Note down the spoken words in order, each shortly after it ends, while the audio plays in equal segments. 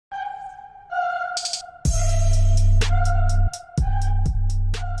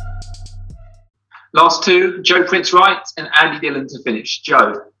Last two, Joe Prince Wright and Andy Dillon to finish.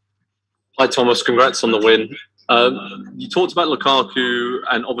 Joe. Hi Thomas, congrats on the win. You talked about Lukaku,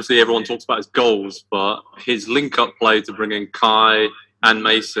 and obviously everyone talks about his goals, but his link-up play to bring in Kai and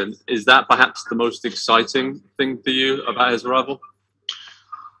Mason, is that perhaps the most exciting thing for you about his arrival?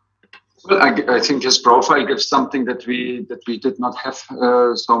 Well, I think his profile gives something that we did not have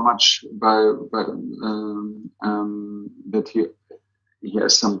so much that he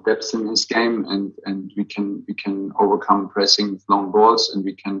has some depth in his game, and we can overcome pressing long balls, and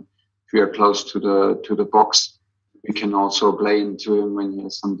if we are close to the box, we can also play into him when he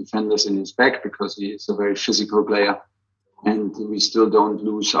has some defenders in his back, because he is a very physical player, and we still don't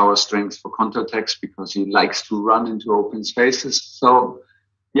lose our strength for counterattacks because he likes to run into open spaces. So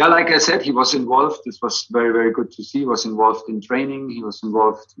yeah, like I said, he was involved. This was very, very good to see. He was involved in training. He was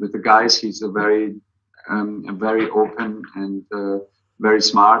involved with the guys. He's a very open and very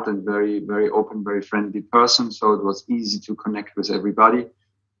smart and very, very open, very friendly person. So it was easy to connect with everybody.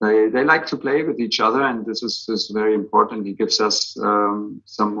 They like to play with each other, and this is very important. He gives us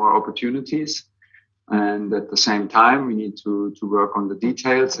some more opportunities, and at the same time, we need to work on the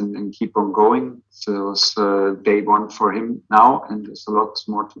details and keep on going. So it's day one for him now, and there's a lot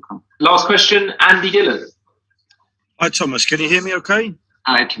more to come. Last question, Andy Dillon. Hi Thomas, can you hear me okay?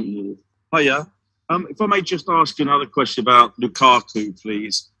 I can hear you. Hiya. If I may just ask you another question about Lukaku,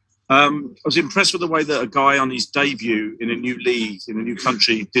 please. I was impressed with the way that a guy on his debut in a new league, in a new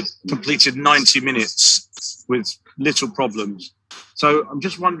country, completed 90 minutes with little problems. So I'm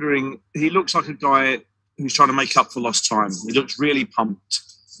just wondering, he looks like a guy who's trying to make up for lost time. He looks really pumped.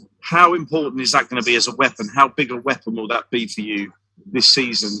 How important is that going to be as a weapon? How big a weapon will that be for you this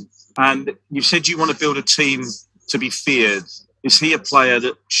season? And you said you want to build a team to be feared. Is he a player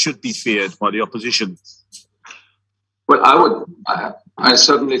that should be feared by the opposition? Well, I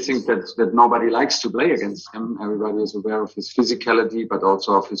certainly think that nobody likes to play against him. Everybody is aware of his physicality, but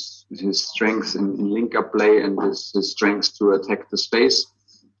also of his strengths in link-up play and his strengths to attack the space.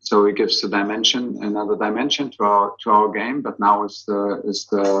 So he gives another dimension to our game. But now it's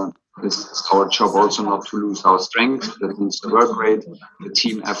our job also not to lose our strength. That means the work rate, the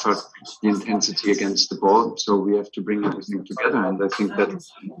team effort, the intensity against the ball. So we have to bring everything together. And I think that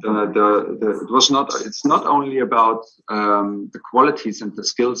it's not only about the qualities and the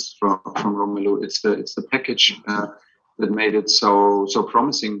skills from Romelu. It's the package that made it so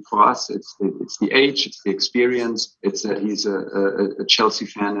promising for us. It's the age, it's the experience. It's that he's a Chelsea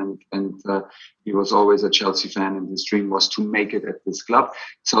fan, and he was always a Chelsea fan, and his dream was to make it at this club.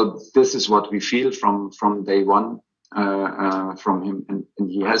 So this is what we feel from day one from him, and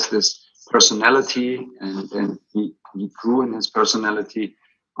he has this personality, and he grew in his personality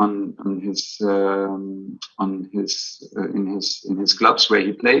in his clubs where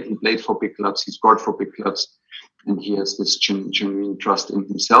he played. He played for big clubs. He scored for big clubs. And he has this genuine trust in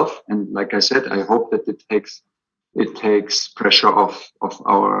himself. And like I said, I hope that it takes pressure off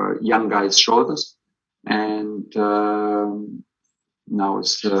our young guys' shoulders. And now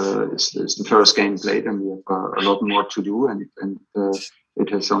it's the first game played, and we have a lot more to do. And it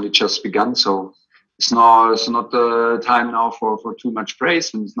has only just begun. So it's not the time now for too much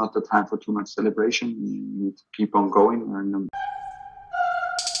praise, and it's not the time for too much celebration. We need to keep on going. And